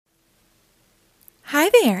Hi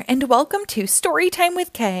there, and welcome to Storytime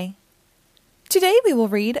with Kay. Today we will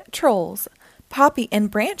read Trolls, Poppy and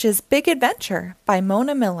Branch's Big Adventure by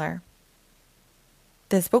Mona Miller.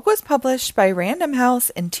 This book was published by Random House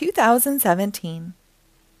in 2017.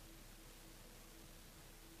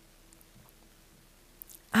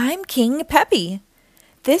 I'm King Peppy.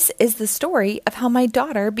 This is the story of how my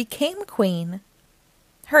daughter became queen.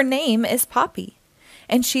 Her name is Poppy,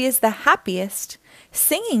 and she is the happiest,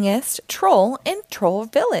 singingest troll in Troll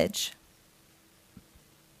Village.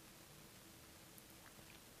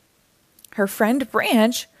 Her friend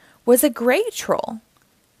Branch was a gray troll.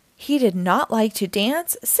 He did not like to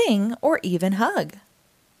dance, sing, or even hug.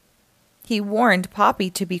 He warned Poppy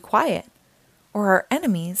to be quiet, or our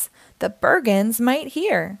enemies, the Bergens, might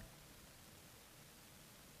hear.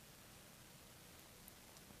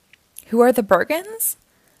 Who are the Bergens?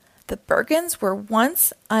 The Bergens were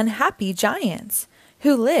once unhappy giants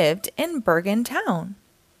who lived in Bergen Town.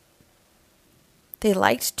 They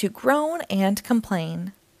liked to groan and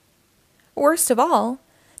complain. Worst of all,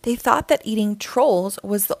 they thought that eating trolls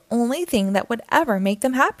was the only thing that would ever make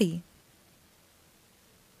them happy.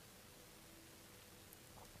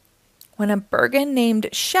 When a Bergen named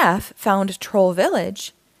Chef found Troll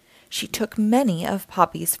Village, she took many of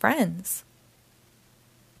Poppy's friends.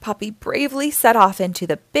 Poppy bravely set off into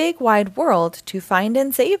the big wide world to find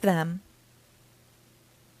and save them.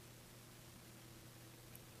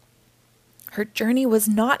 Her journey was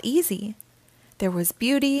not easy. There was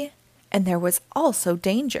beauty, and there was also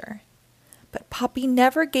danger. But Poppy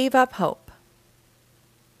never gave up hope.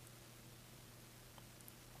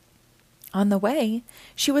 On the way,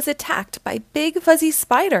 she was attacked by big fuzzy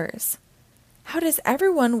spiders. How does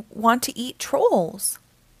everyone want to eat trolls?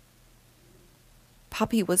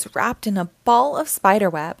 Poppy was wrapped in a ball of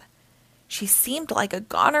spiderweb. She seemed like a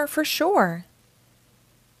goner for sure.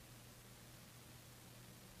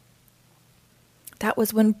 That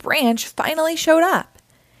was when Branch finally showed up.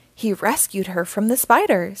 He rescued her from the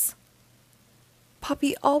spiders.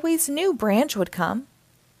 Poppy always knew Branch would come.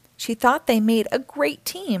 She thought they made a great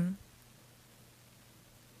team.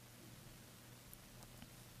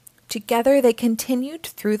 Together they continued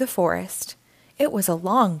through the forest. It was a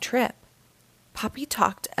long trip. Poppy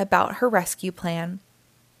talked about her rescue plan.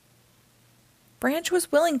 Branch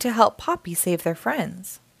was willing to help Poppy save their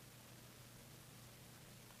friends.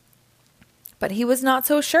 But he was not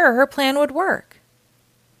so sure her plan would work.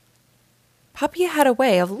 Poppy had a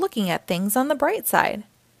way of looking at things on the bright side.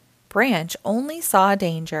 Branch only saw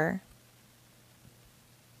danger.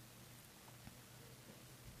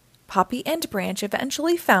 Poppy and Branch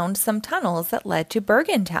eventually found some tunnels that led to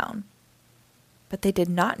Bergen Town, but they did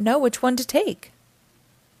not know which one to take.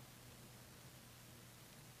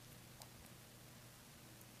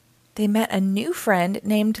 They met a new friend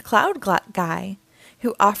named Cloud Guy,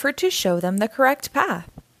 who offered to show them the correct path.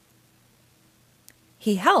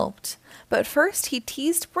 He helped, but first he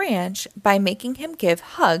teased Branch by making him give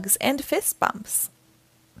hugs and fist bumps.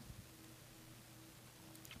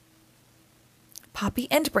 Poppy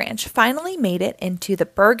and Branch finally made it into the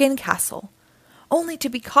Bergen Castle, only to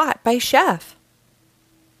be caught by Chef.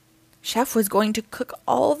 Chef was going to cook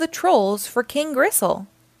all the trolls for King Gristle.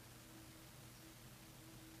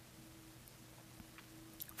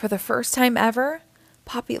 For the first time ever,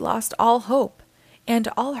 Poppy lost all hope and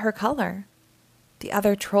all her color. The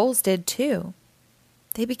other trolls did too.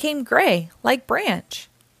 They became gray, like Branch.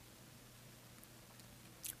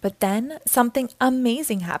 But then something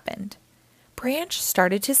amazing happened. Branch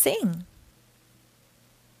started to sing.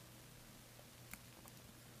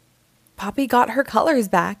 Poppy got her colors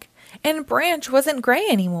back, and Branch wasn't gray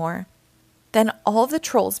anymore. Then all the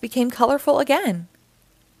trolls became colorful again.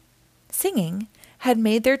 Singing had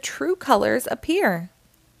made their true colors appear.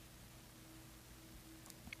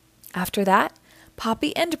 After that,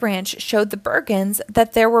 Poppy and Branch showed the Bergens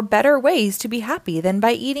that there were better ways to be happy than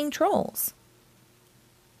by eating trolls.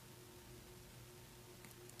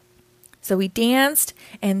 So we danced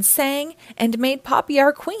and sang and made Poppy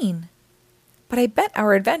our queen. But I bet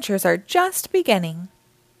our adventures are just beginning.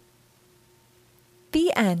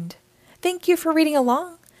 The end. Thank you for reading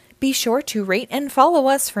along. Be sure to rate and follow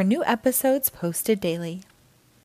us for new episodes posted daily.